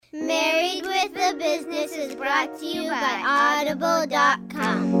with a Business is brought to you by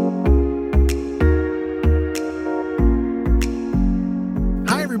Audible.com.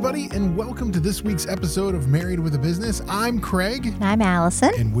 Hi, everybody, and welcome to this week's episode of Married with a Business. I'm Craig. I'm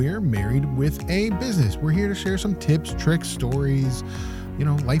Allison. And we're married with a business. We're here to share some tips, tricks, stories,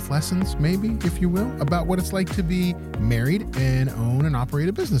 life lessons, maybe, if you will, about what it's like to be married and own and operate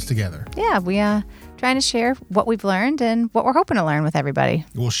a business together. Yeah, we are trying to share what we've learned and what we're hoping to learn with everybody.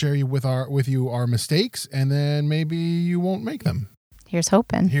 We'll share with you our mistakes, and then maybe you won't make them. Here's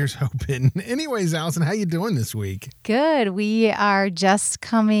hoping. Here's hoping. Anyways, Allison, how you doing this week? Good. We are just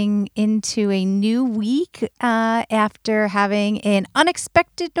coming into a new week after having an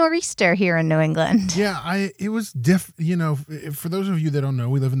unexpected nor'easter here in New England. Yeah, it was for those of you that don't know,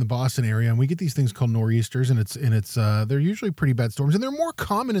 we live in the Boston area, and we get these things called nor'easters, and it's they're usually pretty bad storms, and they're more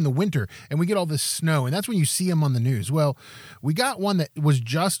common in the winter, and we get all this snow, and that's when you see them on the news. Well, we got one that was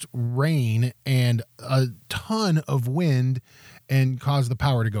just rain and a ton of wind and caused the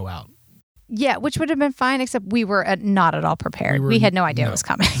power to go out. Yeah, which would have been fine, except we were not at all prepared. We had no idea it was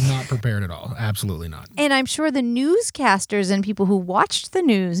coming. Not prepared at all. Absolutely not. And I'm sure the newscasters and people who watched the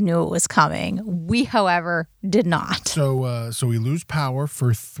news knew it was coming. We, however, did not. So we lose power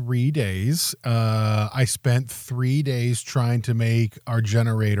for 3 days. I spent 3 days trying to make our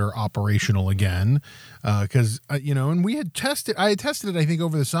generator operational again because, and I had tested it, I think,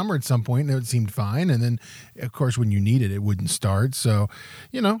 over the summer at some point, and it seemed fine. And then, of course, when you need it, it wouldn't start. So,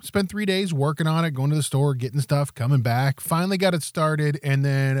 spent 3 days working on it, going to the store, getting stuff, coming back, finally got it started. And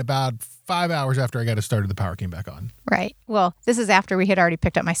then about 5 hours after I got it started, the power came back on. Right. Well, this is after we had already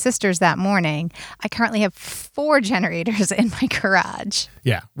picked up my sister's that morning. I currently have 4 generators in my garage.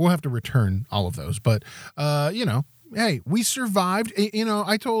 Yeah, we'll have to return all of those. But, hey, we survived.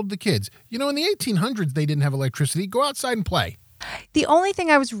 I told the kids, in the 1800s, they didn't have electricity. Go outside and play. The only thing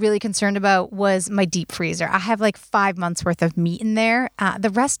I was really concerned about was my deep freezer. I have like 5 months worth of meat in there.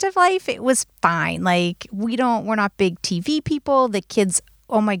 The rest of life, it was fine. Like we're not big TV people. The kids,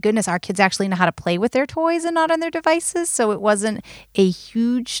 oh my goodness, our kids actually know how to play with their toys and not on their devices. So it wasn't a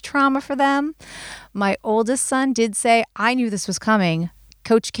huge trauma for them. My oldest son did say, I knew this was coming.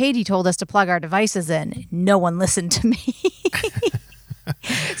 Coach Katie told us to plug our devices in. No one listened to me.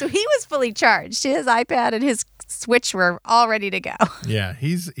 So he was fully charged. His iPad and his Switch were all ready to go. Yeah,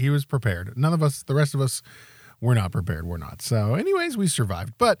 he was prepared. None of us, the rest of us, we're not prepared. We're not. So anyways, we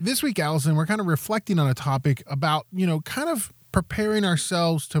survived. But this week, Allison, we're kind of reflecting on a topic about, kind of preparing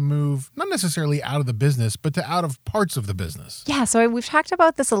ourselves to move, not necessarily out of the business, but to out of parts of the business. Yeah, so we've talked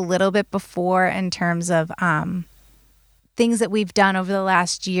about this a little bit before in terms of things that we've done over the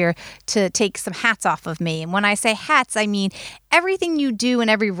last year to take some hats off of me. And when I say hats, I mean everything you do and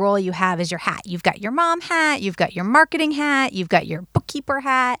every role you have is your hat. You've got your mom hat, you've got your marketing hat, you've got your bookkeeper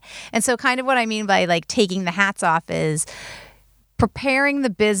hat. And so kind of what I mean by like taking the hats off is preparing the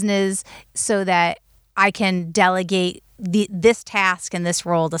business so that I can delegate this task and this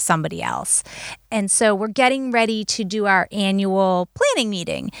role to somebody else. And so we're getting ready to do our annual planning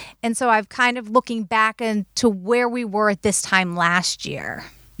meeting. And so I've kind of looking back into where we were at this time last year.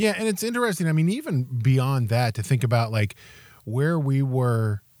 Yeah, and it's interesting. I mean, even beyond that, to think about like where we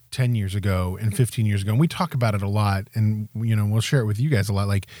were 10 years ago and 15 years ago. And we talk about it a lot, and we'll share it with you guys a lot.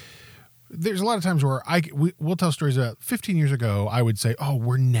 Like there's a lot of times where we'll tell stories about 15 years ago, I would say, oh,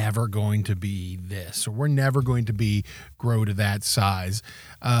 we're never going to be this, or we're never going to grow to that size.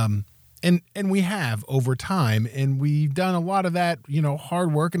 And we have over time, and we've done a lot of that,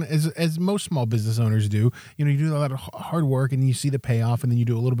 hard work. And as most small business owners do, you do a lot of hard work and you see the payoff, and then you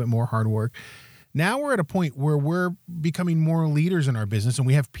do a little bit more hard work. Now we're at a point where we're becoming more leaders in our business, and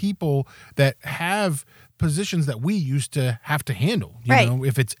we have people that have positions that we used to have to handle. Right.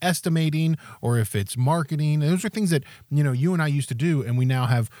 If it's estimating or if it's marketing, those are things that, you and I used to do, and we now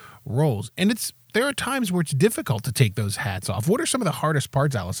have roles. And there are times where it's difficult to take those hats off. What are some of the hardest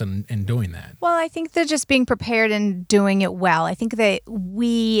parts, Allison, in doing that? Well, I think they're just being prepared and doing it well. I think that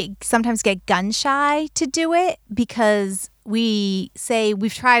we sometimes get gun shy to do it because we say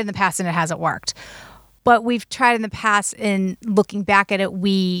we've tried in the past and it hasn't worked. But we've tried in the past, and looking back at it,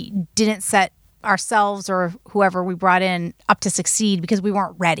 we didn't set ourselves or whoever we brought in up to succeed because we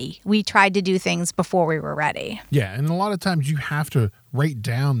weren't ready. We tried to do things before we were ready. Yeah, and a lot of times you have to write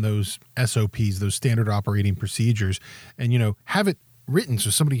down those SOPs, those standard operating procedures, and have it written so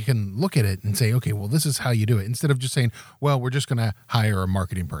somebody can look at it and say, okay, well, this is how you do it, instead of just saying, well, we're just going to hire a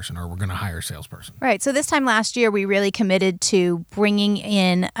marketing person or we're going to hire a salesperson. Right. So this time last year, we really committed to bringing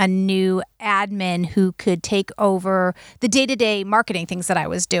in a new admin who could take over the day-to-day marketing things that I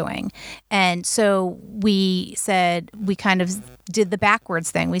was doing. And so we kind of did the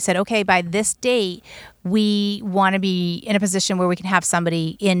backwards thing. We said, okay, by this date, we want to be in a position where we can have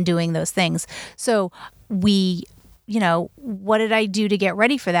somebody in doing those things. So what did I do to get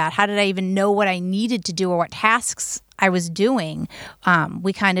ready for that? How did I even know what I needed to do or what tasks I was doing?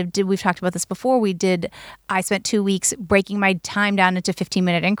 We've talked about this before. I spent 2 weeks breaking my time down into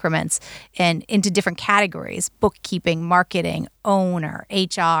 15-minute increments and into different categories: bookkeeping, marketing, owner,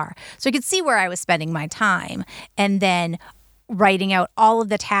 HR. So I could see where I was spending my time, and then writing out all of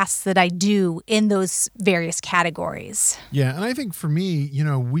the tasks that I do in those various categories. Yeah, and I think for me,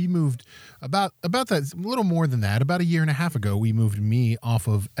 we moved about that, a little more than that. About a year and a half ago, we moved me off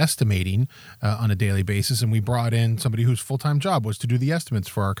of estimating on a daily basis, and we brought in somebody whose full-time job was to do the estimates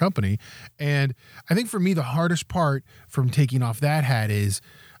for our company. And I think for me, the hardest part from taking off that hat is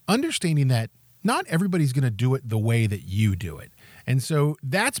understanding that not everybody's going to do it the way that you do it. And so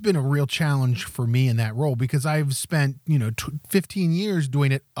that's been a real challenge for me in that role, because I've spent, 15 years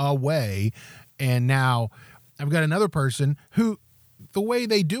doing it a way. And now I've got another person who the way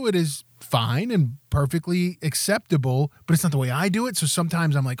they do it is fine and perfectly acceptable, but it's not the way I do it. So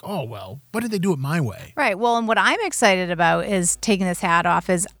sometimes I'm like, oh, well, why did they do it my way? Right. Well, and what I'm excited about is taking this hat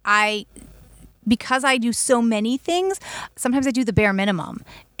off is because I do so many things, sometimes I do the bare minimum.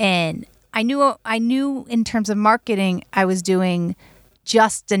 And I knew in terms of marketing, I was doing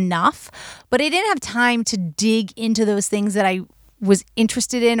just enough, but I didn't have time to dig into those things that I was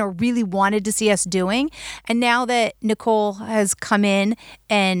interested in or really wanted to see us doing. And now that Nicole has come in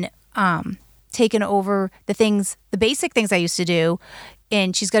and taken over the basic things I used to do,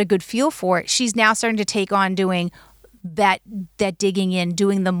 and she's got a good feel for it, she's now starting to take on doing that digging in,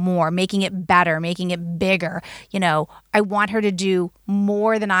 doing the more, making it better, making it bigger. I want her to do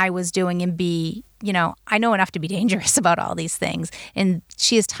more than I was doing and be, I know enough to be dangerous about all these things. And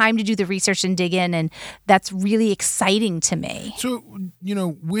she has time to do the research and dig in, and that's really exciting to me. So,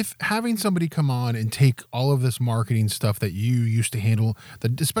 with having somebody come on and take all of this marketing stuff that you used to handle,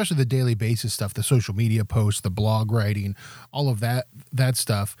 especially the daily basis stuff, the social media posts, the blog writing, all of that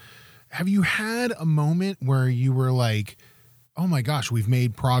stuff, have you had a moment where you were like, oh my gosh, we've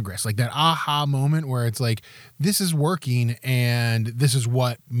made progress? Like that aha moment where it's like, this is working and this is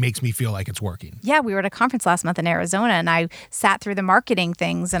what makes me feel like it's working. Yeah, we were at a conference last month in Arizona, and I sat through the marketing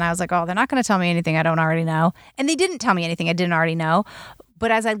things, and I was like, oh, they're not going to tell me anything I don't already know. And they didn't tell me anything I didn't already know.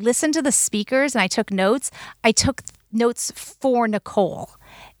 But as I listened to the speakers and I took notes for Nicole.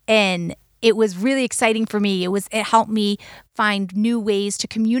 And it was really exciting for me. It helped me find new ways to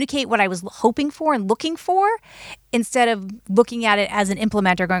communicate what I was hoping for and looking for, instead of looking at it as an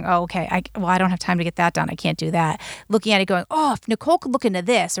implementer going, oh, okay, I don't have time to get that done. I can't do that. Looking at it going, oh, if Nicole could look into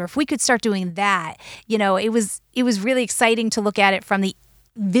this, or if we could start doing that, it was really exciting to look at it from the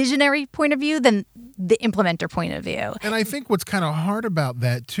visionary point of view than the implementer point of view. And I think what's kind of hard about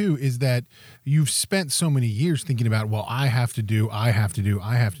that too is that you've spent so many years thinking about, well, I have to do.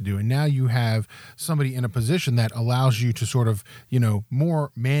 And now you have somebody in a position that allows you to sort of,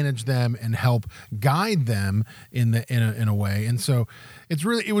 more manage them and help guide them in a way. And so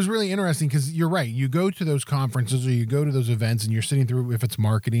it was really interesting, because you're right. You go to those conferences or you go to those events and you're sitting through, if it's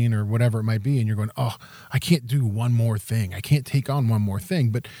marketing or whatever it might be, and you're going, oh, I can't do one more thing. I can't take on one more thing.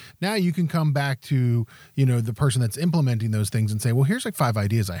 But now you can come back to, the person that's implementing those things and say, well, here's like 5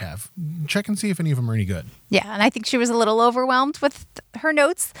 ideas I have. Check and see if any of them are any good. Yeah. And I think she was a little overwhelmed with her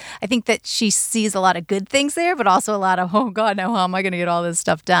notes. I think that she sees a lot of good things there, but also a lot of, oh God, now how am I going to get all this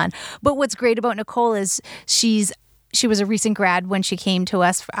stuff done? But what's great about Nicole is she was a recent grad when she came to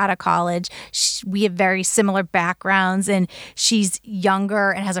us out of college. We have very similar backgrounds, and she's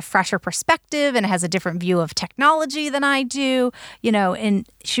younger and has a fresher perspective and has a different view of technology than I do, and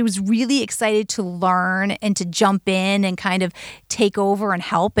she was really excited to learn and to jump in and kind of take over and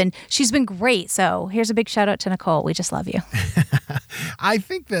help. And she's been great. So here's a big shout out to Nicole. We just love you. I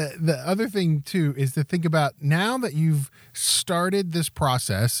think the other thing too is to think about, now that you've started this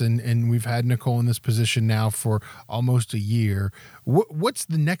process and we've had Nicole in this position now for almost a year, what's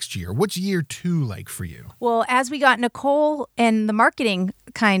the next year? What's year 2 like for you? Well, as we got Nicole and the marketing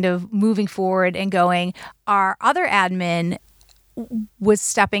kind of moving forward and going, our other admin was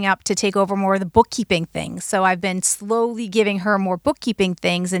stepping up to take over more of the bookkeeping things. So I've been slowly giving her more bookkeeping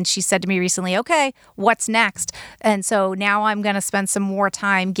things. And she said to me recently, okay, what's next? And so now I'm going to spend some more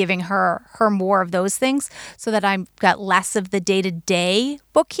time giving her more of those things so that I've got less of the day-to-day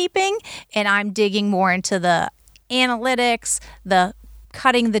bookkeeping and I'm digging more into the analytics, the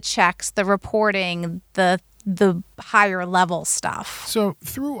cutting the checks, the reporting, the higher level stuff. So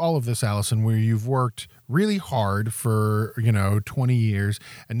through all of this, Allison, where you've worked really hard for 20 years,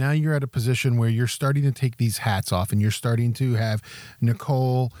 and now you're at a position where you're starting to take these hats off, and you're starting to have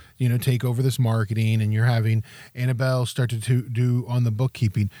Nicole take over this marketing, and you're having Annabelle start to do on the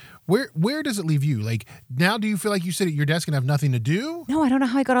bookkeeping. Where does it leave you? Like, now do you feel like you sit at your desk and have nothing to do? No, I don't know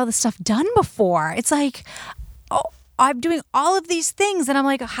how I got all this stuff done before. It's like, oh, I'm doing all of these things and I'm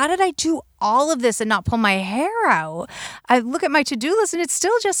like, how did I do all of this and not pull my hair out? I look at my to-do list and it's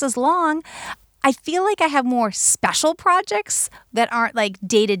still just as long. I feel like I have more special projects that aren't like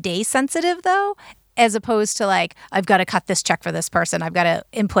day-to-day sensitive though, as opposed to like, I've got to cut this check for this person. I've got to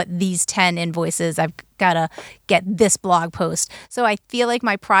input these 10 invoices. I've got to get this blog post. So I feel like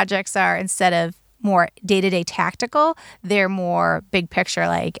my projects are, instead of more day-to-day tactical, they're more big picture,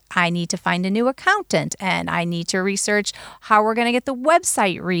 like I need to find a new accountant and I need to research how we're going to get the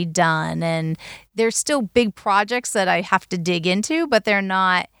website redone. And there's still big projects that I have to dig into, but they're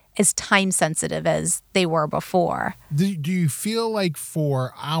not as time sensitive as they were before. Do you feel like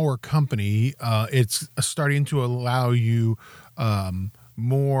for our company, it's starting to allow you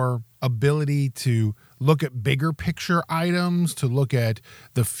more ability to look at bigger picture items, to look at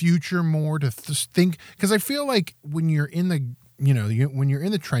the future more, to think? Because I feel like when you're in the when you're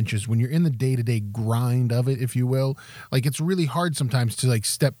in the trenches, when you're in the day-to-day grind of it, if you will, like it's really hard sometimes to like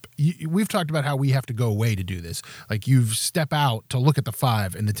we've talked about how we have to go away to do this. Like you step out to look at the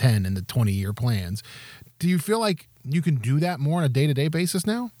 5 and the 10 and the 20-year plans. Do you feel like you can do that more on a day-to-day basis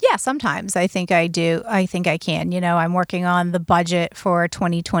now? Yeah, sometimes I think I do. I think I can. I'm working on the budget for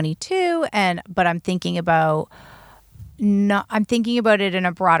 2022, but I'm thinking about it in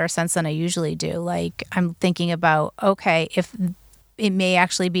a broader sense than I usually do. Like I'm thinking about, okay, if it may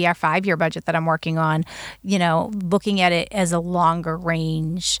actually be our 5-year budget that I'm working on, looking at it as a longer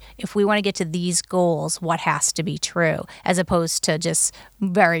range. If we want to get to these goals, what has to be true, as opposed to just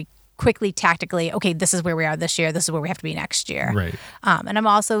very quickly, tactically, okay, this is where we are this year, this is where we have to be next year. Right. And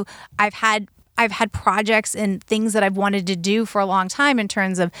I've had projects and things that I've wanted to do for a long time in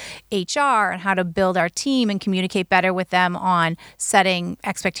terms of HR and how to build our team and communicate better with them on setting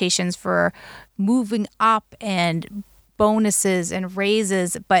expectations for moving up and bonuses and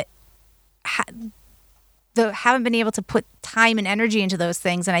raises, but haven't been able to put time and energy into those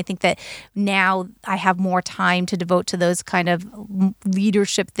things. And I think that now I have more time to devote to those kind of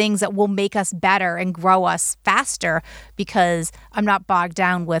leadership things that will make us better and grow us faster, because I'm not bogged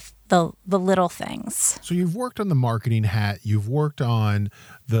down with the little things. So you've worked on the marketing hat, you've worked on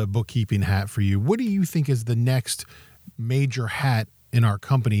the bookkeeping hat for you. What do you think is the next major hat in our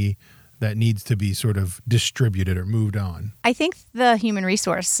company that needs to be sort of distributed or moved on? I think the human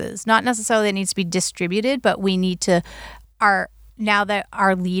resources, not necessarily it needs to be distributed, but we need to, now that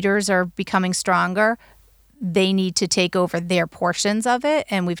our leaders are becoming stronger, they need to take over their portions of it.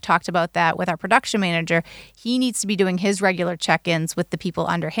 And we've talked about that with our production manager. He needs to be doing his regular check-ins with the people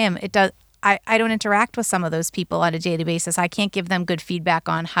under him. I don't interact with some of those people on a daily basis. I can't give them good feedback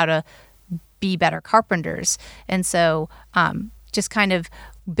on how to be better carpenters. And so just kind of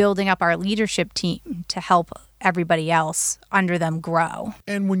building up our leadership team to help everybody else under them grow.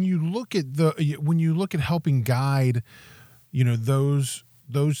 And when you look at helping guide, those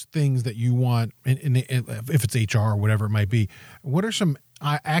things that you want, and if it's HR or whatever it might be, what are some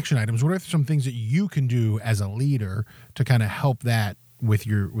action items? What are some things that you can do as a leader to kind of help that with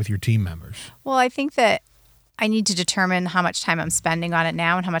your team members? Well, I think that I need to determine how much time I'm spending on it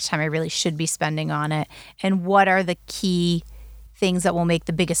now and how much time I really should be spending on it, and what are the key things that will make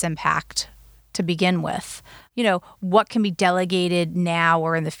the biggest impact to begin with. What can be delegated now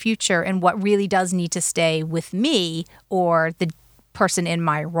or in the future, and what really does need to stay with me or the person in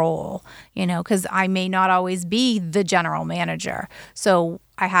my role, because I may not always be the general manager. So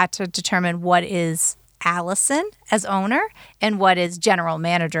I had to determine what is Allison as owner and what is general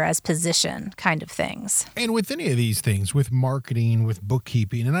manager as position kind of things. And with any of these things, with marketing, with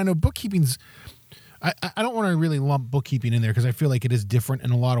bookkeeping, and I know bookkeeping's, I don't want to really lump bookkeeping in there because I feel like it is different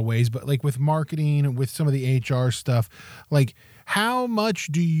in a lot of ways, but like with marketing and with some of the HR stuff, like how much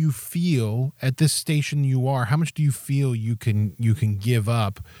do you feel at this station you are? How much do you feel you can give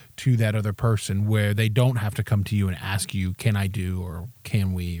up to that other person where they don't have to come to you and ask you, can I do, or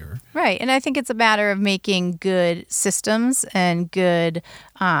can we, or right? And I think it's a matter of making good systems and good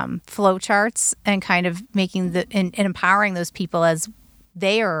flow charts, and kind of making and empowering those people as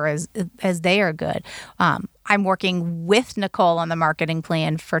they are good. I'm working with Nicole on the marketing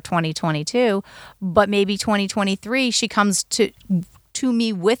plan for 2022, but maybe 2023 she comes to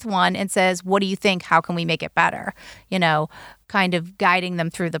me with one and says, what do you think? How can we make it better? Kind of guiding them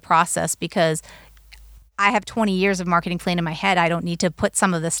through the process, because I have 20 years of marketing plan in my head. I don't need to put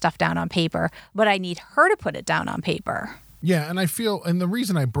some of this stuff down on paper, but I need her to put it down on paper. Yeah, and I feel, and the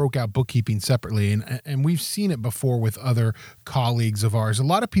reason I broke out bookkeeping separately, and we've seen it before with other colleagues of ours, a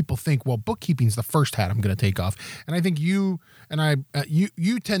lot of people think, well, bookkeeping's the first hat I'm going to take off. And I think you and I,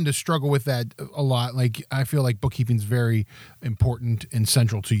 you tend to struggle with that a lot. Like, I feel like bookkeeping's very important and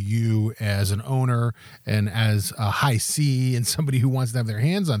central to you as an owner and as a high C and somebody who wants to have their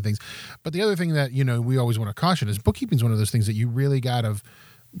hands on things. But the other thing that, we always want to caution is bookkeeping's one of those things that you really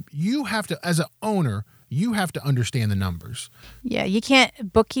you have to, as an owner, you have to understand the numbers. Yeah, you can't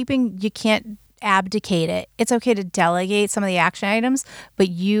abdicate it. It's okay to delegate some of the action items, but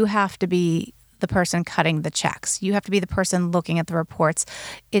you have to be the person cutting the checks. You have to be the person looking at the reports.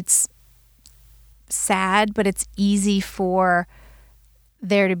 It's sad, but it's easy for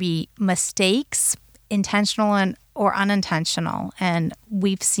there to be mistakes, intentional or unintentional. And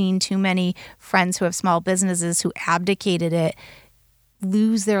we've seen too many friends who have small businesses who abdicated it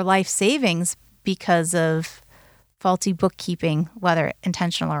lose their life savings because of faulty bookkeeping, whether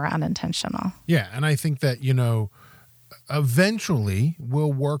intentional or unintentional. Yeah, and I think that, eventually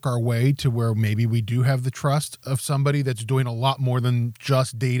we'll work our way to where maybe we do have the trust of somebody that's doing a lot more than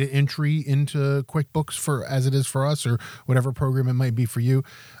just data entry into QuickBooks as it is for us, or whatever program it might be for you.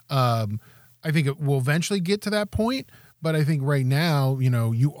 I think it will eventually get to that point, but I think right now,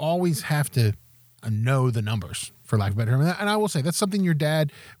 you always have to know the numbers, for lack of a better term. And I will say that's something your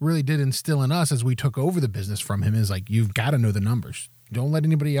dad really did instill in us as we took over the business from him, is like, you've got to know the numbers. Don't let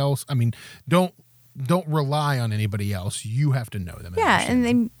anybody else, don't rely on anybody else. You have to know them. Yeah,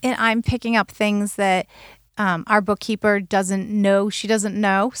 and I'm picking up things that our bookkeeper doesn't know. She doesn't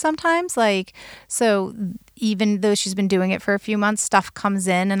know sometimes. So even though she's been doing it for a few months, stuff comes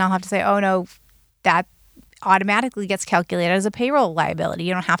in and I'll have to say, oh no, that automatically gets calculated as a payroll liability.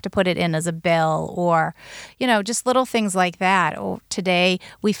 You don't have to put it in as a bill, or, just little things like that. Or today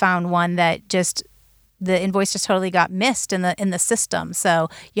we found one that the invoice just totally got missed in the system. So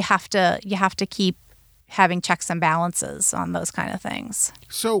you have to keep having checks and balances on those kind of things.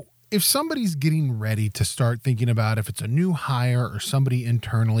 So if somebody's getting ready to start thinking about, if it's a new hire or somebody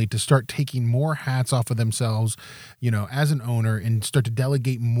internally, to start taking more hats off of themselves, as an owner, and start to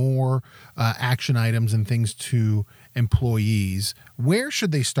delegate more action items and things to employees, where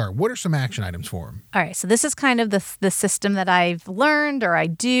should they start? What are some action items for them? All right. So this is kind of the system that I've learned, or I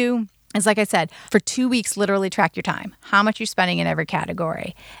do. It's like I said, for 2 weeks, literally track your time, how much you're spending in every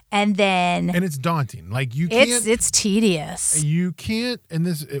category. And it's daunting. Like, you can't. It's tedious. You can't,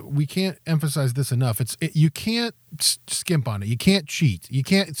 we can't emphasize this enough. You can't skimp on it. You can't cheat. You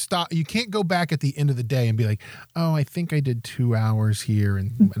can't stop. You can't go back at the end of the day and be like, oh, I think I did 2 hours here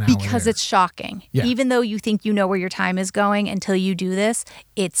and an hour because there. It's shocking. Yeah. Even though you think you know where your time is going, until you do this,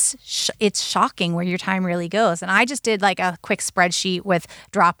 it's shocking where your time really goes. And I just did like a quick spreadsheet with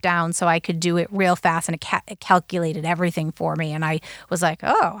drop downs so I could do it real fast, and it calculated everything for me. And I was like,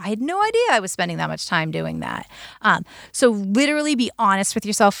 oh, I had no idea I was spending that much time doing that. So literally be honest with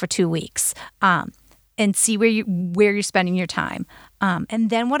yourself for 2 weeks. And see where you're spending your time. And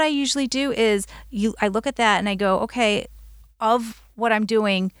then what I usually do is I look at that and I go, okay, of what I'm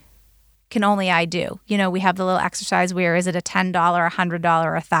doing, can only I do? We have the little exercise where, is it a $10, $100,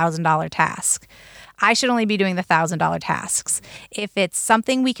 or $1,000 task? I should only be doing the $1,000 tasks. If it's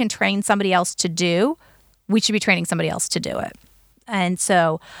something we can train somebody else to do, we should be training somebody else to do it. And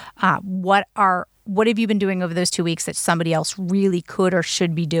so what have you been doing over those 2 weeks that somebody else really could or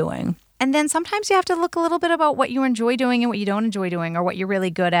should be doing? And then sometimes you have to look a little bit about what you enjoy doing and what you don't enjoy doing, or what you're really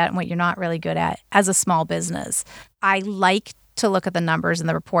good at and what you're not really good at as a small business. I like to look at the numbers and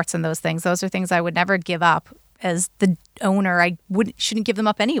the reports and those things. Those are things I would never give up as the owner. I shouldn't give them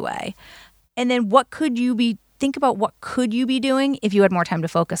up anyway. And then think about what could you be doing if you had more time to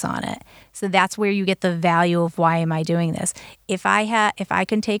focus on it. So that's where you get the value of, why am I doing this? If I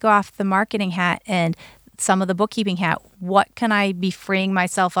can take off the marketing hat and some of the bookkeeping hat, what can I be freeing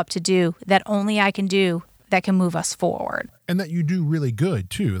myself up to do that only I can do that can move us forward. And that you do really good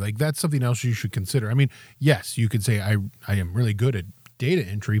too. Like that's something else you should consider. I mean, yes, you could say I am really good at data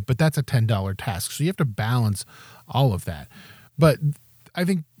entry, but that's a $10 task. So you have to balance all of that. But I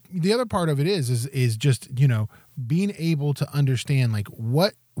think the other part of it is just, being able to understand like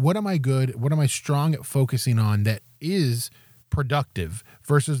what am I good, what am I strong at focusing on that is productive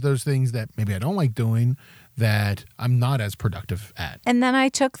versus those things that maybe I don't like doing that I'm not as productive at. And then I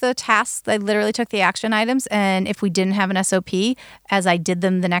took the tasks, I literally took the action items, and if we didn't have an SOP, as I did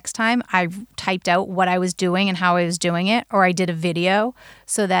them the next time, I typed out what I was doing and how I was doing it, or I did a video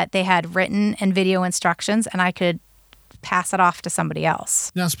so that they had written and video instructions and I could pass it off to somebody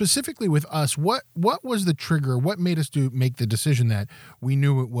else. Now, specifically with us, what was the trigger? What made us make the decision that we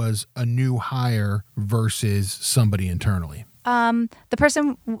knew it was a new hire versus somebody internally? The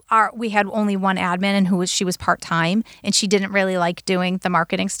person, we had only one admin, and she was part-time, and she didn't really like doing the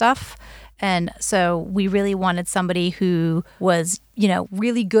marketing stuff. And so we really wanted somebody who was,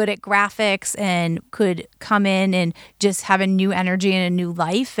 really good at graphics and could come in and just have a new energy and a new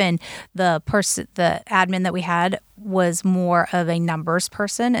life. And the admin that we had was more of a numbers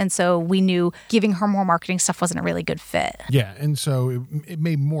person. And so we knew giving her more marketing stuff wasn't a really good fit. Yeah. And so it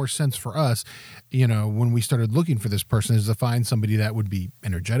made more sense for us, when we started looking for this person, is to find somebody that would be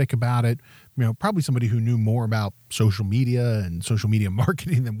energetic about it. Probably somebody who knew more about social media and social media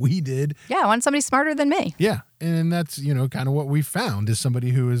marketing than we did. Yeah, I wanted somebody smarter than me. Yeah. And that's, kind of what we found is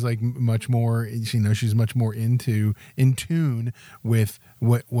somebody who is like much more, she's much more in tune with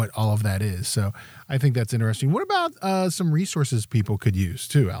what all of that is. So I think that's interesting. What about some resources people could use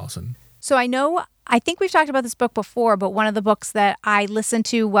too, Allison? So I think we've talked about this book before, but one of the books that I listened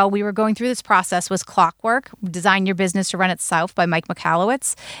to while we were going through this process was Clockwork, Design Your Business to Run Itself by Mike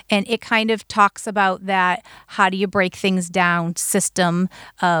Michalowicz. And it kind of talks about that, how do you break things down system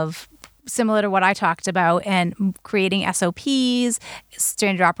of similar to what I talked about, and creating SOPs,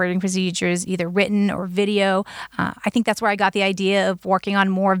 standard operating procedures, either written or video. I think that's where I got the idea of working on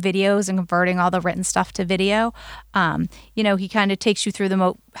more videos and converting all the written stuff to video. He kind of takes you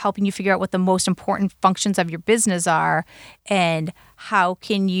through helping you figure out what the most important functions of your business are and how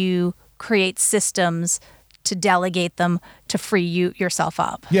can you create systems to delegate them to free yourself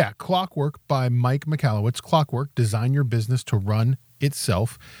up. Yeah, Clockwork by Mike Michalowicz. Clockwork, Design Your Business to Run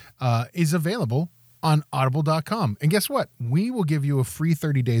Itself, is available on audible.com. And guess what? We will give you a free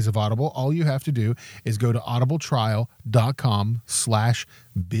 30 days of Audible. All you have to do is go to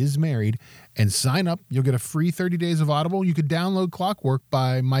audibletrial.com/bizmarried and sign up. You'll get a free 30 days of Audible. You could download Clockwork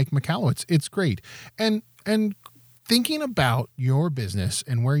by Mike Michalowicz. It's great. And thinking about your business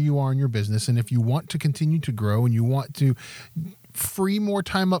and where you are in your business, and if you want to continue to grow and you want to free more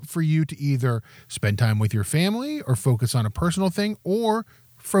time up for you to either spend time with your family or focus on a personal thing or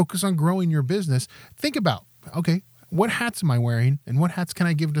focus on growing your business, think about, okay, what hats am I wearing and what hats can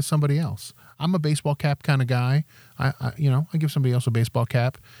I give to somebody else? I'm a baseball cap kind of guy. I give somebody else a baseball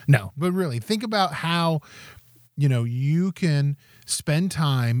cap. No, but really think about how, you can spend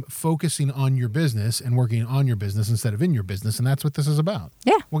time focusing on your business and working on your business instead of in your business. And that's what this is about.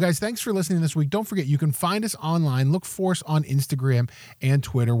 Yeah. Well, guys, thanks for listening this week. Don't forget, you can find us online. Look for us on Instagram and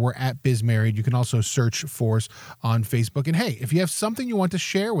Twitter. We're at BizMarried. You can also search for us on Facebook. And hey, if you have something you want to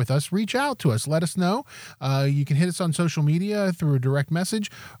share with us, reach out to us. Let us know. You can hit us on social media through a direct message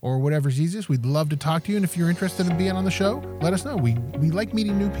or whatever's easiest. We'd love to talk to you. And if you're interested in being on the show, let us know. We like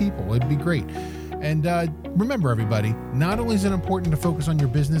meeting new people. It'd be great. And remember, everybody, not only is it important to focus on your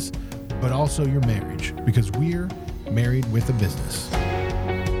business, but also your marriage, because we're married with a business.